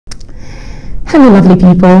Hello lovely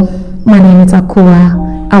people, my name is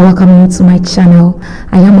Akua. I welcome you to my channel.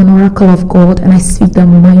 I am an oracle of God and I speak the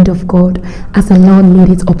mind of God as the Lord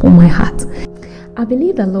laid it upon my heart. I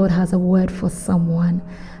believe the Lord has a word for someone,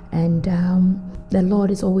 and the Lord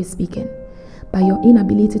is always speaking. By your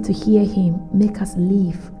inability to hear Him, make us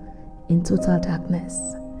live in total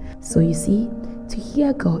darkness. So you see, to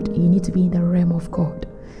hear God, you need to be in the realm of God.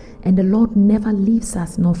 And the Lord never leaves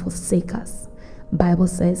us nor forsakes us. Bible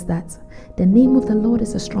says that the name of the Lord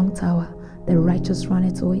is a strong tower. The righteous run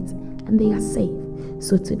into it and they are safe.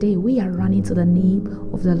 So today we are running to the name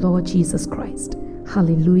of the Lord Jesus Christ.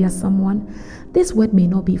 Hallelujah, someone. This word may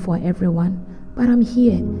not be for everyone, but I'm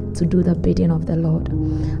here to do the bidding of the Lord.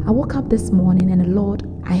 I woke up this morning and the Lord,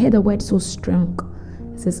 I heard the word so strong.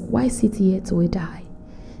 It says, why sit here till we die?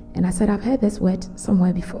 And I said, I've heard this word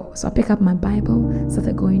somewhere before. So I picked up my Bible,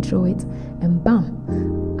 started going through it, and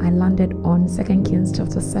bam, I landed on 2 Kings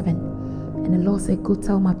chapter 7. And the Lord said, go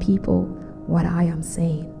tell my people what I am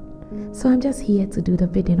saying. So I'm just here to do the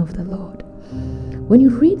bidding of the Lord. When you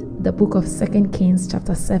read the book of 2 Kings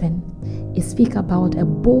chapter 7, it speaks about a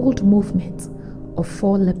bold movement of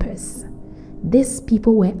 4 lepers. These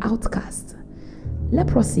people were outcasts.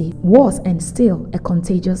 Leprosy was and still a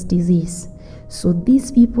contagious disease. So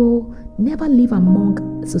these people never live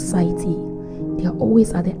among society. They are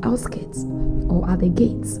always at the outskirts or at the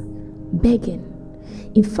gates, begging.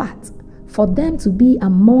 In fact, for them to be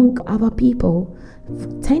among other people,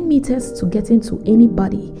 10 meters to get into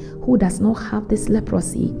anybody who does not have this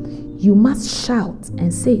leprosy, you must shout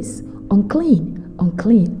and say, unclean,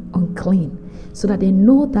 unclean, unclean, so that they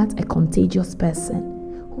know that a contagious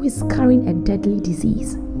person who is carrying a deadly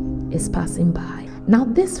disease is passing by. Now,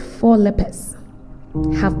 these 4 lepers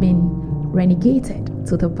have been relegated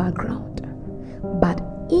to the background, but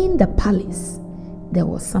in the palace there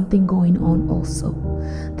was something going on also.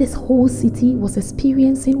 This whole city was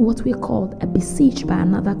experiencing what we call a besiege by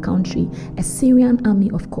another country, a Syrian army,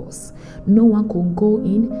 of course. No one could go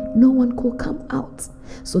in, no one could come out,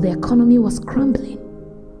 so the economy was crumbling.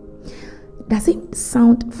 Does it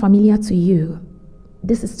sound familiar to you?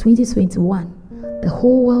 This is 2021. The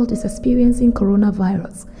whole world is experiencing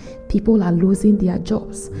coronavirus. People are losing their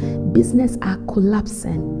jobs. Business are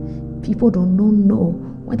collapsing. People don't know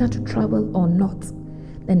whether to travel or not.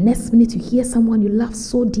 The next minute you hear someone you love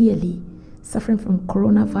so dearly suffering from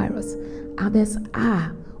coronavirus. Others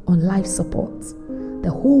are on life support.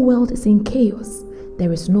 The whole world is in chaos.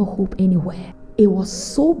 There is no hope anywhere. It was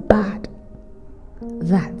so bad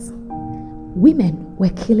that women were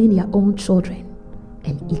killing their own children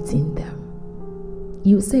and eating them.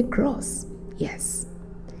 You say gross. Yes.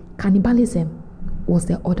 Cannibalism was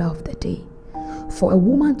the order of the day. For a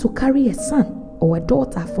woman to carry a son or a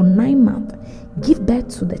daughter for 9 months, give birth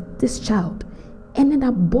to this child, ended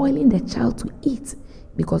up boiling the child to eat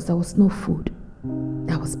because there was no food.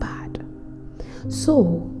 That was bad.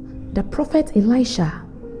 So the prophet Elisha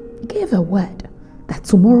gave a word that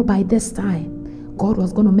tomorrow by this time, God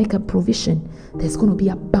was going to make a provision. There's going to be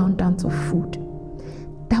abundance of food.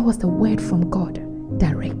 That was the word from God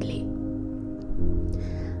directly.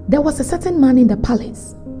 There was a certain man in the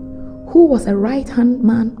palace who was a right-hand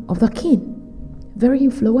man of the king, very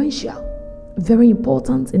influential, very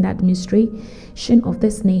important in the administration of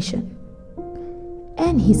this nation.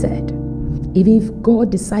 And he said, if God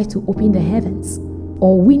decides to open the heavens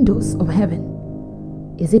or windows of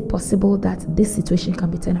heaven, is it possible that this situation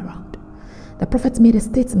can be turned around? The prophet made a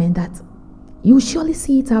statement that you will surely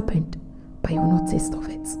see it happen, but you will not taste of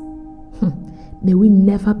it. May we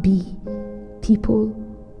never be people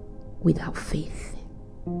without faith,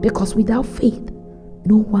 because without faith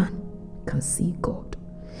no one can see God.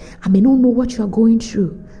 I may not know what you are going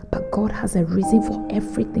through, but God has a reason for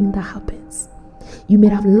everything that happens. You may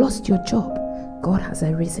have lost your job. God has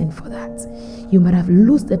a reason for that. You might have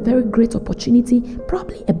lost a very great opportunity,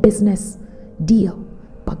 probably a business deal,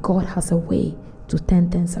 but God has a way to turn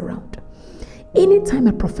things around. Anytime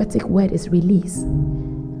a prophetic word is released,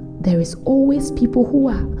 there is always people who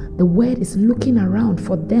the word is looking around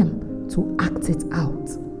for them to act it out.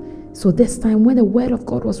 So this time when the word of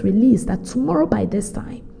God was released that tomorrow by this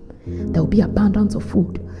time there will be abundance of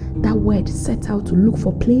food, that word set out to look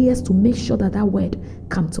for players to make sure that word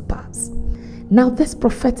come to pass. Now this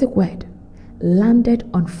prophetic word landed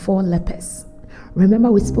on 4 lepers.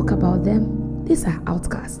 Remember we spoke about them? These are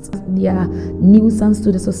outcasts. They are nuisance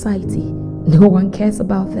to the society. No one cares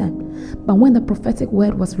about them. But when the prophetic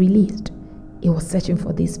word was released, it was searching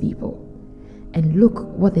for these people. And look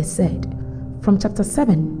what they said from chapter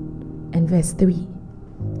 7 and verse 3.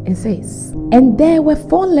 It says, and there were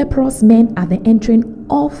 4 leprous men at the entering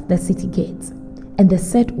of the city gate, and they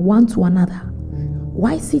said one to another,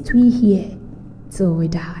 Why sit we here till we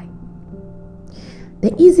die?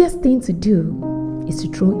 The easiest thing to do is to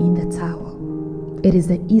throw in the towel. It is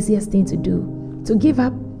the easiest thing to do. To give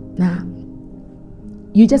up, nah.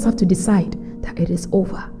 You just have to decide that it is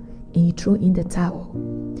over and you throw in the towel.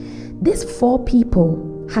 These 4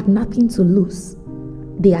 people had nothing to lose.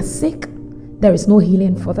 They are sick. There is no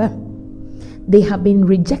healing for them. They have been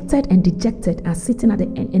rejected and dejected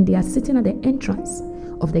and they are sitting at the entrance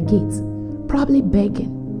of the gate, probably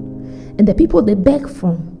begging. And the people they beg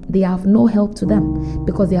from, they have no help to them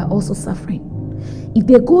because they are also suffering. If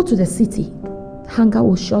they go to the city, hunger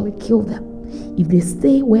will surely kill them. If they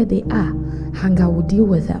stay where they are, hunger will deal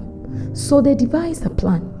with them. So they devised a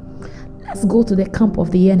plan. Let's go to the camp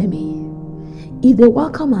of the enemy. If they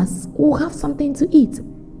welcome us, we'll have something to eat.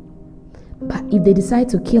 But if they decide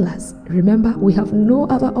to kill us, remember, we have no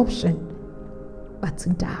other option but to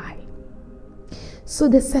die. So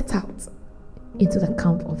they set out into the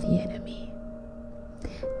camp of the enemy.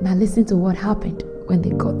 Now listen to what happened when they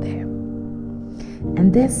got there.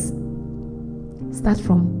 And this starts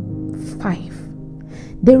from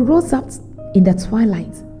 5. They rose up in the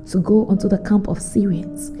twilight to go unto the camp of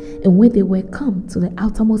Syrians. And when they were come to the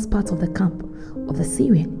outermost part of the camp of the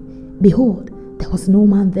Syrian, behold, there was no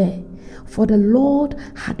man there. For the Lord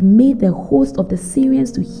had made the host of the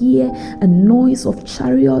Syrians to hear a noise of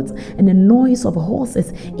chariots and a noise of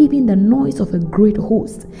horses, even the noise of a great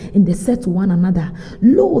host. And they said to one another,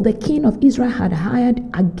 Lo, the king of Israel had hired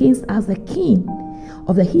against us the king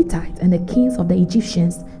of the Hittites and the kings of the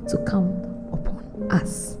Egyptians to come upon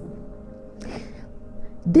us.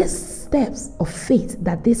 These steps of faith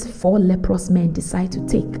that these 4 leprous men decide to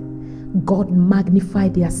take, God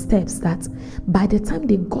magnified their steps, that by the time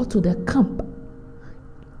they got to the camp,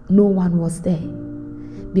 no one was there,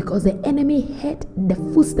 because the enemy heard the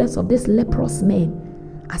footsteps of these leprous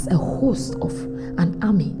men as a host of an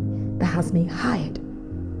army that has been hired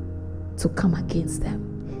to come against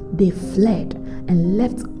them. They fled and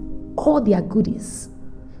left all their goodies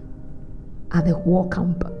at the war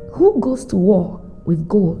camp. Who goes to war with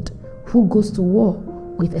gold? Who goes to war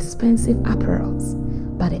with expensive apparels?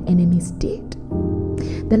 But the enemies did.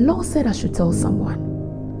 The Lord said I should tell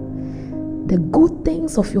someone, the good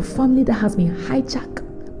things of your family that has been hijacked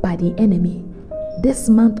by the enemy, this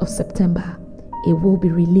month of September, it will be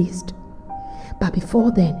released. But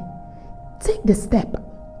before then, take the step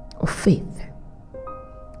of faith.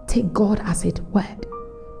 Take God as His word,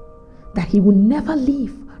 that He will never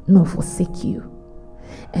leave nor forsake you.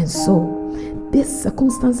 And so, these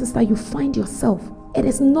circumstances that you find yourself, it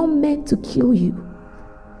is not meant to kill you.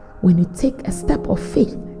 When you take a step of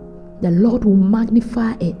faith, the Lord will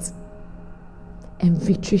magnify it, and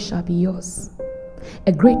victory shall be yours.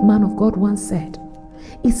 A great man of God once said,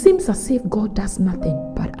 it seems as if God does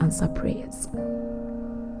nothing but answer prayers.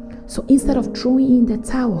 So instead of throwing in the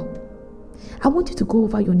towel, I want you to go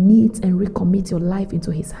over your needs and recommit your life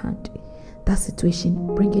into His hand. That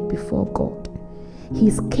situation, bring it before God. He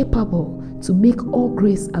is capable to make all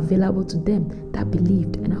grace available to them that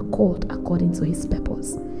believed and are called according to His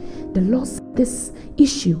purpose. The Lord said this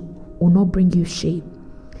issue will not bring you shame.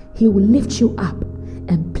 He will lift you up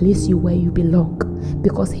and place you where you belong,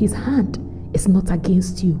 because His hand is not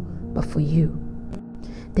against you but for you.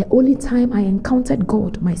 The only time I encountered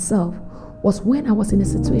God myself was when I was in a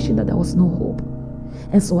situation that there was no hope.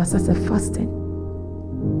 And so I started fasting.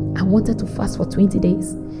 I wanted to fast for 20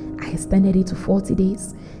 days. I extended it to 40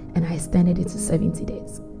 days and I extended it to 70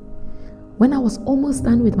 days. When I was almost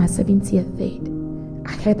done with my 70th day,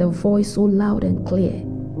 I heard a voice so loud and clear.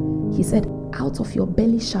 He said, out of your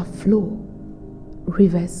belly shall flow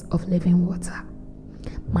rivers of living water.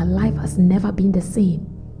 My life has never been the same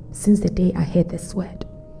since the day I heard this word.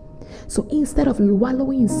 So instead of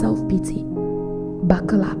wallowing in self-pity,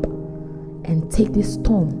 buckle up and take this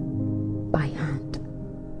storm by hand.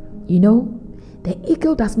 You know, the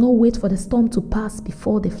eagle does not wait for the storm to pass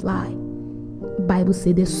before they fly. Bible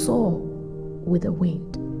says they soar with the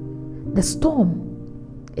wind. The storm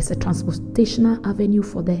is a transportational avenue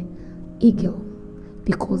for the eagle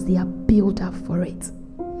because they are built up for it.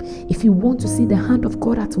 If you want to see the hand of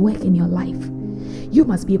God at work in your life, you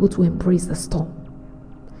must be able to embrace the storm,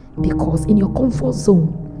 because in your comfort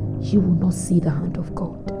zone, you will not see the hand of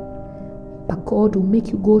God. But God will make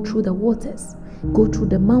you go through the waters, go through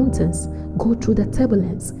the mountains, go through the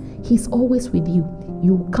turbulence. He's always with you.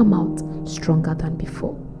 You will come out stronger than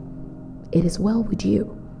before. It is well with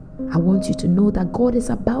you. I want you to know that God is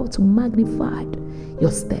about to magnify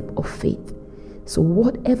your step of faith. So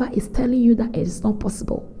whatever is telling you that it is not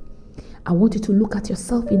possible, I want you to look at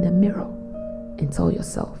yourself in the mirror and tell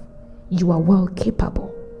yourself, you are well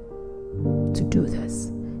capable. to do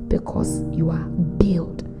this because you are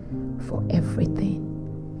built for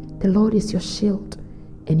everything. The Lord is your shield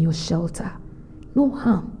and your shelter. No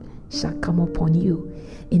harm shall come upon you.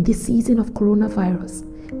 In this season of coronavirus,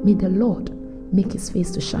 may the Lord make his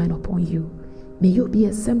face to shine upon you. May you be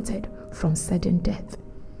exempted from sudden death.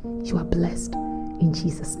 You are blessed in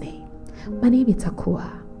Jesus' name. My name is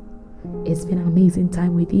Akua. It's been an amazing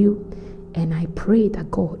time with you, and I pray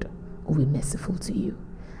that God will be merciful to you.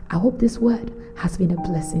 I hope this word has been a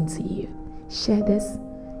blessing to you. Share this,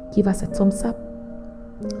 give us a thumbs up,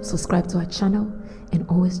 subscribe to our channel, and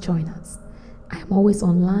always join us. I am always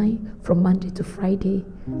online from Monday to Friday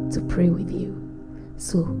to pray with you.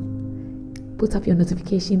 So put up your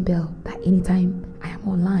notification bell that anytime I am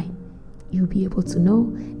online, you'll be able to know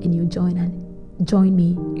and you join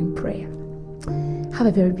me in prayer. Have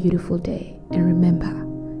a very beautiful day, and remember,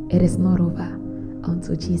 it is not over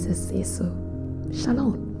until Jesus says so.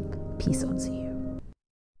 Shalom. Peace unto you.